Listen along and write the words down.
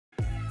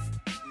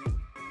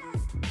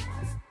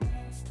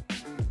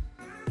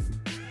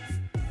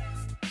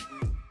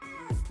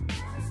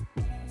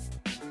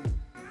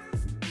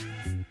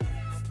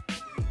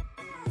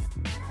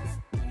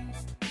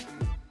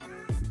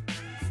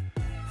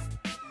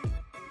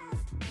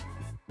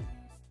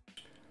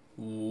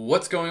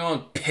What's going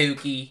on,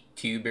 Pokey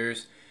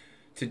Tubers?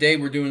 Today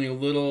we're doing a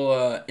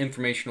little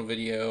informational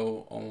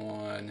video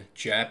on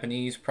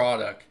Japanese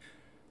product.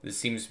 This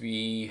seems to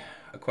be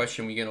a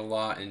question we get a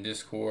lot in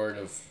Discord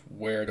of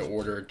where to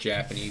order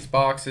Japanese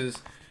boxes,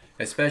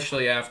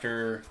 especially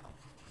after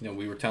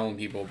we were telling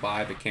people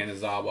buy the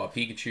Kanazawa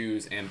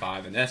Pikachus and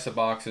buy the Nessa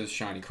boxes,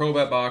 shiny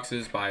Crobat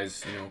boxes,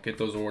 get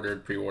those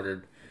ordered,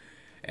 pre-ordered,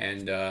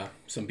 and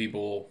some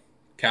people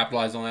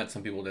capitalized on that,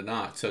 some people did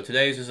not. So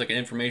today is just like an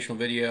informational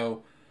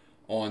video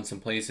on some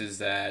places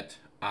that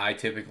I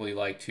typically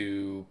like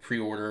to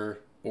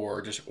pre-order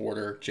or just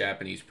order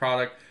Japanese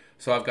product.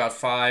 So I've got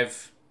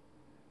 5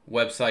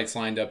 websites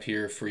lined up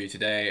here for you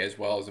today, as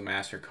well as a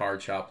master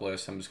card shop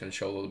list. I'm just going to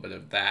show a little bit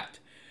of that.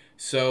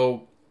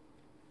 So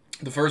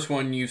the first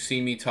one you've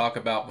seen me talk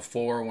about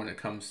before when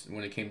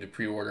it came to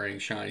pre-ordering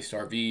Shiny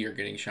Star V or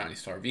getting Shiny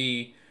Star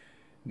V,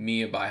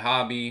 Mia by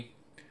Hobby.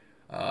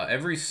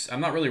 I'm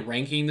not really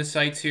ranking the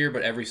sites here,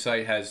 but every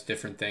site has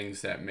different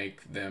things that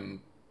make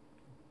them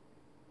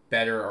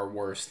better or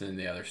worse than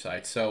the other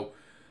sites. So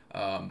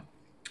a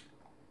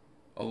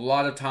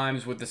lot of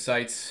times with the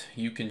sites,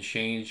 you can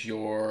change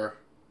your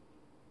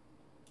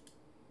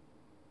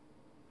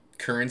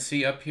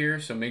currency up here.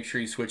 So make sure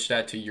you switch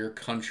that to your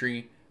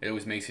country. It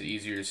always makes it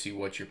easier to see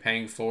what you're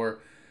paying for.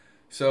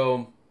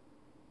 So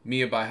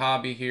Mia by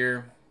Hobby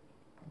here,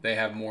 they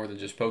have more than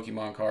just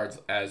Pokemon cards,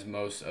 as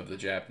most of the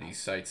Japanese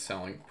sites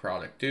selling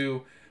product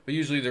do. But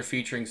usually they're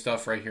featuring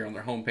stuff right here on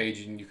their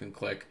homepage, and you can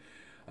click.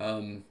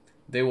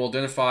 They will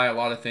identify a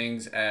lot of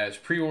things as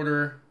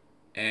pre-order,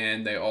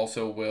 and they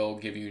also will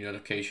give you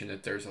notification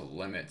that there's a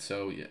limit.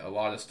 So a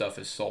lot of stuff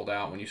is sold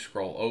out when you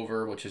scroll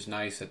over, which is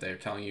nice that they're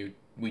telling you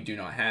we do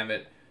not have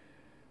it.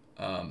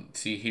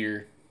 See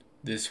here,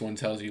 this one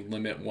tells you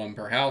limit 1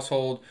 per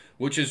household,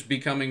 which is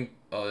becoming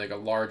like a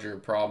larger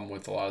problem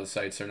with a lot of the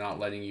sites. They're not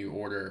letting you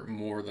order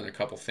more than a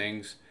couple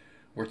things.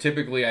 Where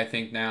typically, I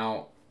think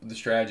now the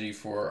strategy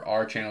for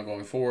our channel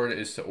going forward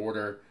is to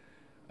order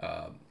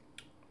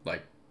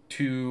like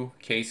 2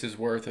 cases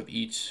worth of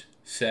each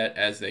set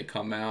as they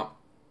come out.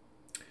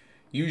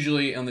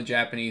 Usually on the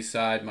Japanese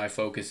side, my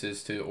focus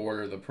is to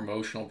order the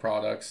promotional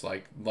products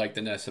like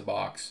the Nessa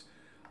box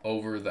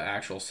over the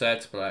actual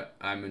sets, but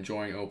I'm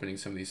enjoying opening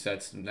some of these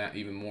sets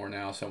even more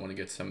now, so I want to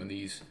get some of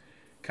these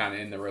kind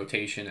of in the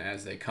rotation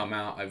as they come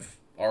out. I've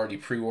already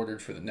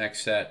pre-ordered for the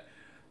next set.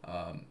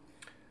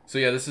 So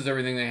yeah, this is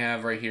everything they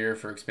have right here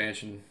for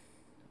expansion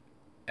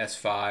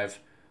S5.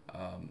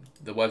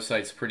 The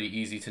website's pretty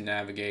easy to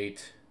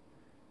navigate.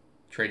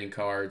 Trading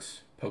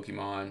cards,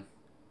 Pokemon,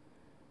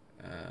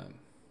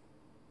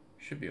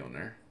 should be on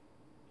there.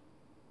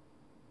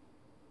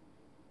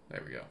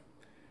 There we go.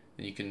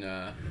 And you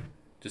can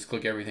just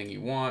click everything you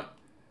want.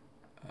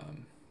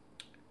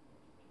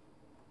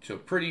 So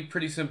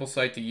pretty simple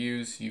site to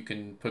use. You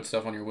can put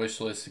stuff on your wish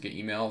list to get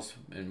emails,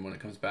 and when it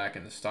comes back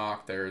into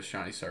stock, there's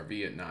Shiny Star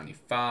V at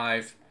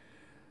 95.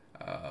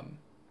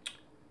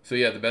 So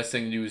yeah, the best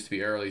thing to do is to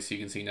be early, so you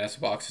can see Nessa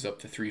boxes up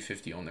to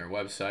 350 on their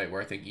website, where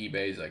I think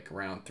eBay is like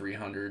around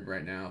 300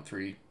 right now,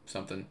 3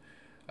 something.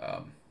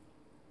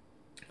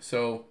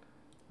 So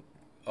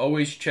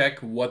always check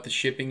what the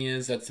shipping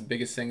is. That's the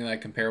biggest thing that I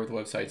compare with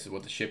websites, is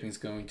what the shipping is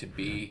going to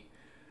be.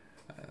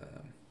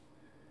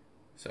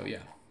 So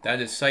yeah,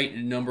 that is site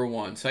number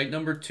 1. Site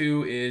number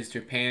 2 is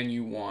Japan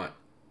You Want.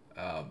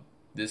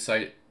 This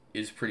site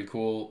is pretty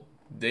cool.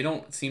 They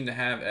don't seem to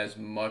have as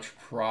much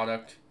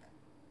product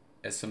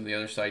as some of the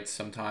other sites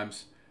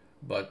sometimes,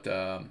 but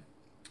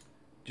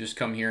just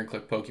come here and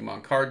click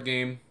Pokemon card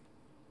game.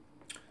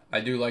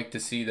 I do like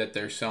to see that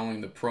they're selling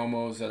the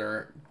promos that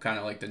are kind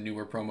of like the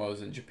newer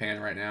promos in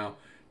Japan right now.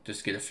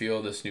 Just get a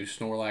feel. This new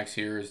Snorlax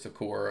here is the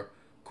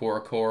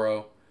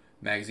Koro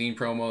magazine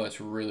promo.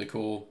 That's really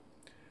cool.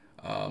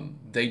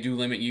 They do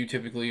limit you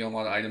typically on a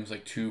lot of items,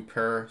 like 2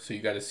 per, so you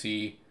got to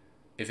see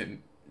if it,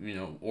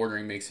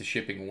 ordering makes the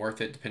shipping worth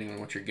it depending on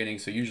what you're getting.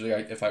 So usually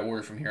if I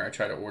order from here, I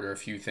try to order a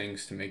few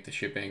things to make the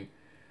shipping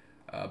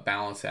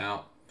balance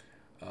out.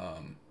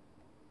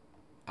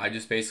 I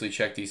just basically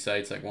check these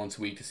sites like once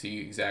a week to see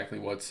exactly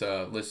what's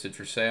listed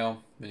for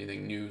sale,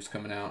 anything new's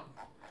coming out.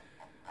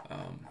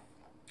 I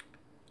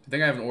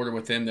think I have an order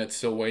with them that's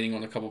still waiting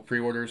on a couple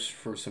pre-orders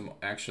for some,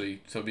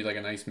 actually, so it'll be like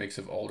a nice mix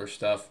of older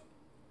stuff.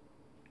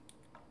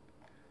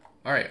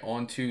 Alright,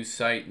 on to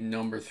site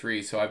number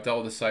 3. So I've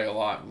dealt with the site a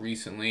lot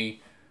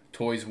recently.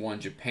 Toys One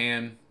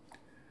Japan.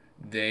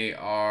 They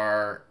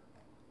are,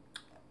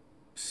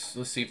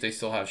 let's see if they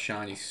still have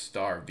Shiny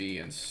Star V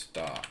in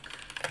stock.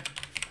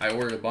 I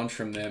ordered a bunch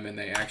from them, and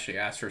they actually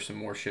asked for some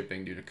more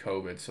shipping due to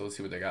COVID. So let's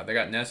see what they got. They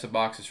got Nessa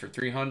boxes for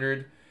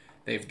 300.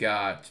 They've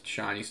got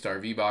Shiny Star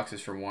V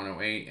boxes for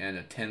 108 and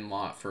a 10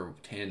 lot for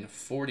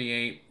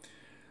 1048.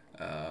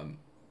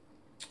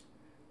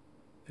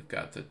 They've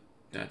got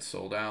that's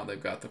sold out.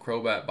 They've got the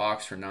Crobat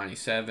box for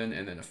 97,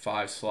 and then a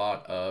 5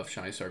 slot of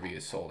Shiny Star V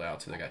is sold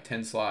out. So they got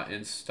 10 slot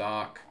in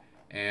stock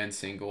and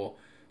single.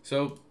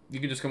 So you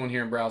can just come in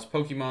here and browse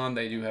Pokemon.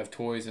 They do have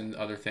toys and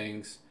other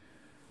things.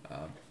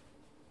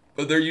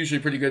 But they're usually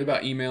pretty good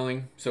about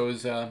emailing. So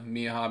is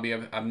Mia Hobby.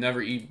 I've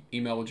never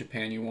emailed with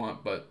Japan You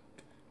Want, but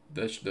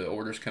the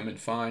orders come in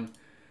fine.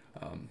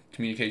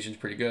 Communication's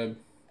pretty good.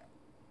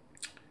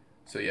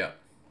 So yeah,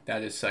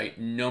 that is site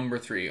number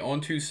 3.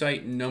 On to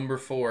site number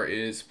 4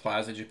 is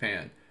Plaza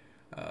Japan.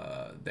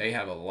 They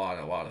have a lot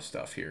of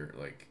stuff here,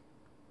 like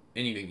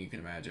anything you can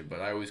imagine.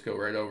 But I always go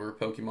right over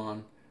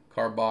Pokemon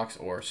card box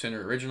or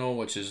Center Original,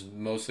 which is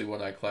mostly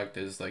what I collect,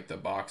 is like the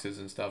boxes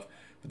and stuff.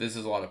 But this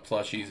is a lot of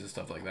plushies and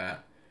stuff like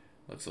that.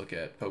 Let's look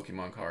at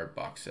Pokemon card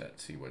box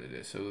set, see what it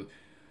is. So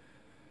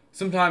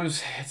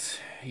sometimes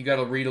you got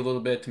to read a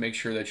little bit to make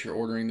sure that you're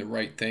ordering the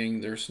right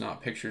thing. There's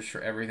not pictures for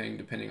everything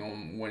depending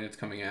on when it's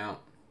coming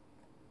out.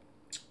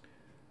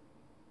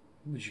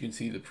 As you can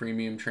see, the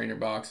premium trainer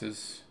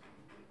boxes,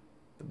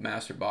 the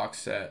master box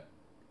set,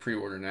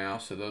 pre-order now.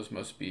 So those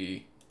must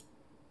be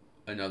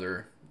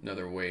another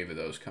wave of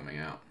those coming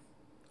out.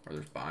 Or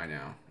there's buy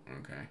now.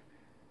 Okay.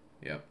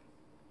 Yep.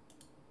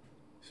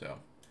 So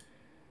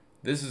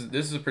this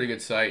is a pretty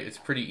good site. It's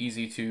pretty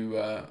easy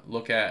to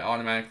look at.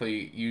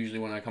 Automatically, usually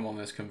when I come on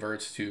this,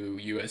 converts to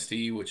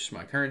USD, which is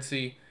my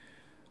currency.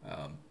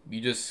 You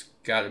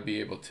just got to be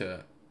able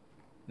to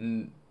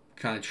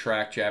kind of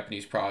track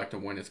Japanese product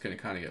and when it's going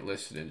to kind of get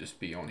listed, and just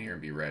be on here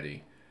and be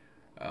ready.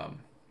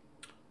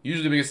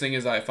 Usually the biggest thing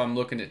is if I'm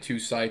looking at 2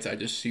 sites, I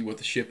just see what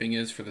the shipping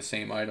is for the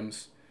same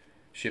items.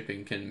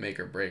 Shipping can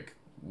make or break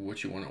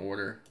what you want to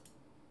order.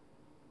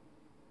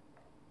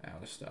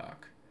 Out of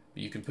stock.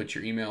 You can put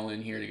your email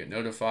in here to get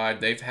notified.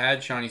 They've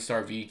had Shiny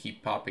Star V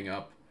keep popping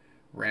up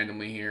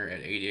randomly here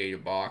at 88 a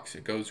box.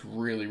 It goes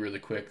really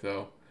quick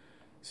though,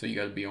 so you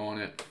got to be on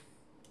it.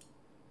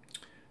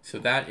 So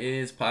that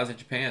is Plaza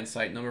Japan,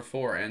 site number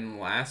 4, and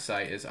the last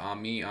site is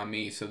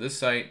Ami. So this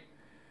site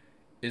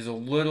is a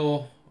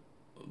little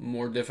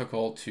more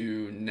difficult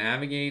to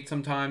navigate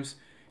sometimes.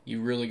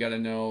 You really got to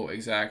know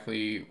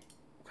exactly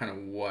kind of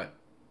what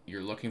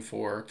you're looking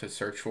for to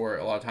search for.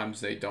 A lot of times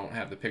they don't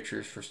have the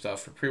pictures for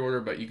stuff for pre-order,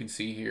 but you can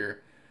see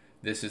here,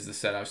 this is the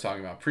set I was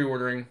talking about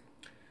pre-ordering.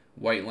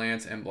 White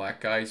Lance and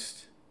Black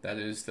Geist. That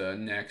is the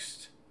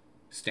next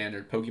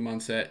standard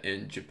Pokemon set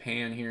in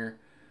Japan here.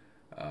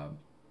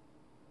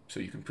 So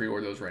you can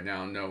pre-order those right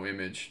now, no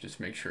image. Just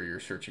make sure you're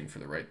searching for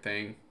the right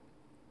thing.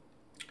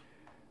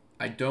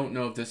 I don't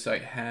know if this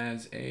site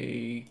has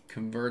a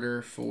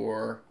converter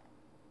for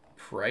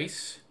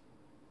price,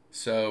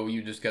 so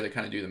you just got to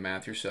kind of do the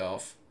math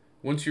yourself.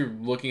 Once you're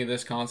looking at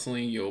this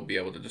constantly, you'll be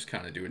able to just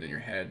kind of do it in your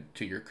head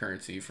to your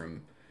currency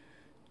from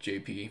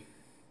JPY.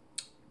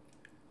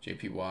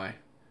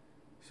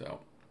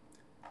 So,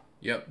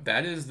 yep,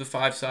 that is the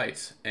 5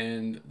 sites.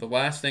 And the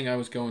last thing I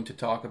was going to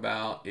talk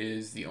about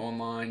is the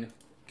online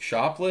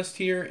shop list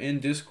here in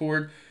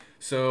Discord.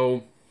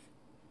 So,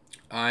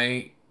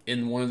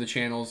 in one of the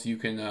channels, you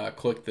can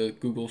click the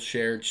Google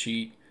shared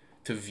sheet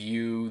to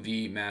view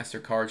the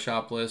MasterCard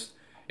shop list.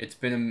 It's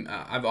been,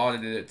 I've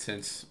audited it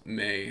since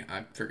May.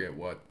 I forget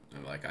what,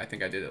 like, I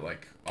think I did it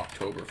like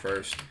October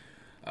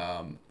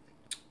 1st.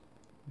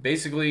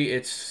 Basically,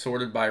 it's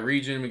sorted by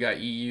region. We got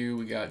EU,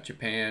 we got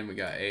Japan, we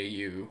got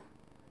AU.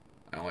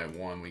 I only have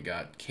one. We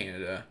got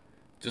Canada.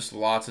 Just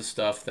lots of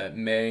stuff that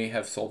may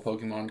have sold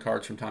Pokemon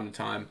cards from time to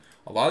time.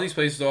 A lot of these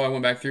places, though, I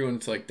went back through and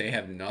it's like they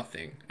have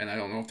nothing. And I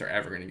don't know if they're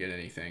ever going to get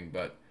anything.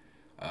 But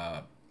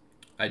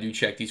I do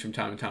check these from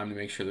time to time to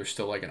make sure they're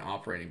still like an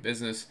operating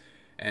business.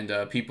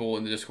 And people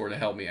in the Discord to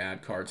help me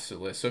add cards to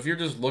the list. So if you're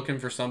just looking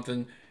for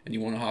something and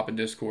you want to hop in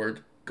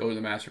Discord, go to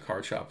the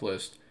MasterCard shop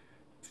list,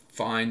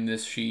 find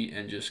this sheet,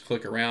 and just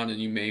click around, and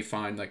you may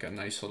find like a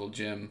nice little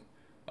gem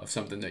of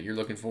something that you're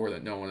looking for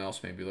that no one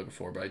else may be looking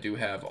for. But I do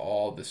have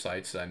all the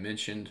sites that I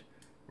mentioned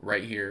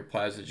right here: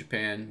 Plaza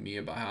Japan,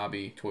 Mia by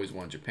Hobby, Toys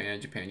One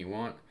Japan, Japan You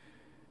Want,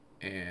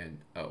 and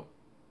oh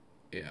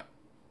yeah,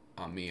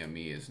 Ami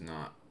is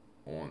not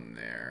on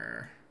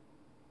there.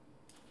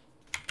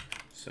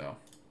 So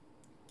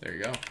there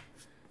you go.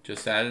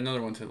 Just add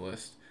another one to the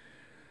list.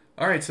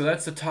 Alright, so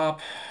that's the top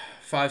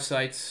 5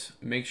 sites.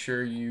 Make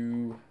sure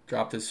you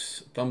drop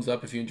this thumbs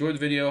up if you enjoyed the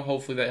video.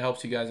 Hopefully that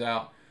helps you guys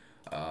out.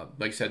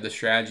 Like I said, the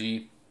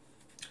strategy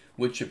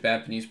with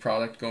Japanese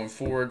product going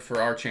forward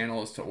for our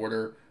channel is to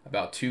order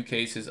about 2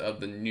 cases of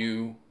the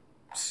new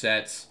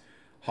sets,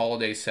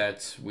 holiday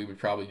sets. We would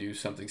probably do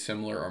something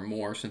similar or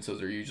more, since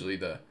those are usually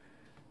the,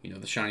 you know,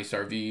 the Shiny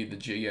Star V, the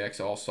GX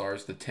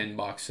All-Stars, the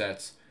 10-box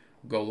sets.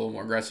 Go a little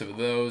more aggressive with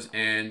those,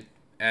 and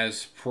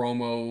as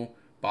promo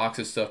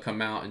boxes stuff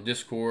come out in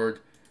Discord,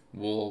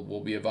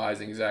 we'll be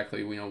advising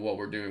exactly, you know, what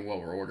we're doing, what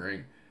we're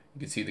ordering. You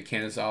can see the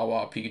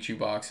Kanazawa Pikachu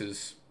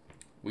boxes.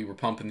 We were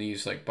pumping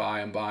these like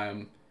buy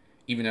them,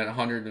 even at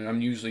 100. And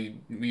we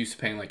used to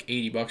paying like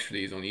 80 bucks for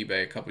these on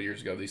eBay a couple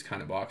years ago. These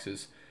kind of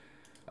boxes.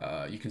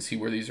 You can see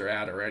where these are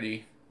at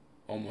already,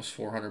 almost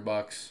 400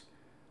 bucks.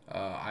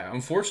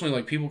 Unfortunately,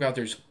 like, people got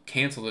theirs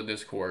canceled at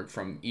Discord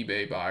from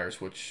eBay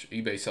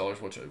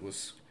sellers, which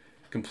was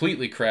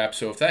completely crap.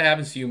 So if that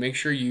happens to you, make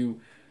sure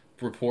you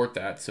report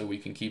that so we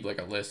can keep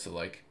like a list of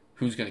like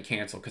who's going to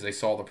cancel, because they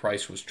saw the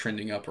price was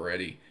trending up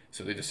already.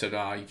 So they just said,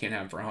 you can't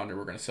have them for 100.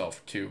 We're going to sell it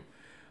for 2.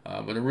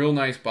 But a real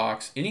nice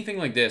box. Anything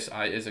like this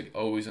is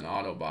always an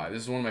auto buy.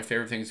 This is one of my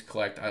favorite things to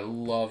collect. I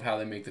love how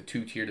they make the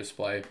 2-tier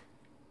display.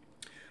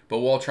 But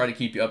we'll try to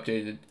keep you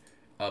updated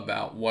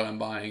about what I'm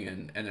buying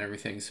and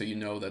everything, so you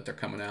know that they're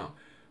coming out.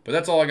 But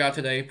that's all I got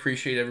today.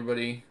 Appreciate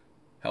everybody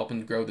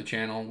helping grow the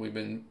channel. We've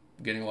been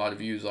getting a lot of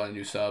views, a lot of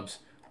new subs,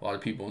 a lot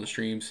of people in the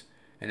streams.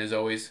 And as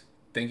always,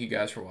 thank you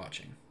guys for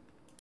watching.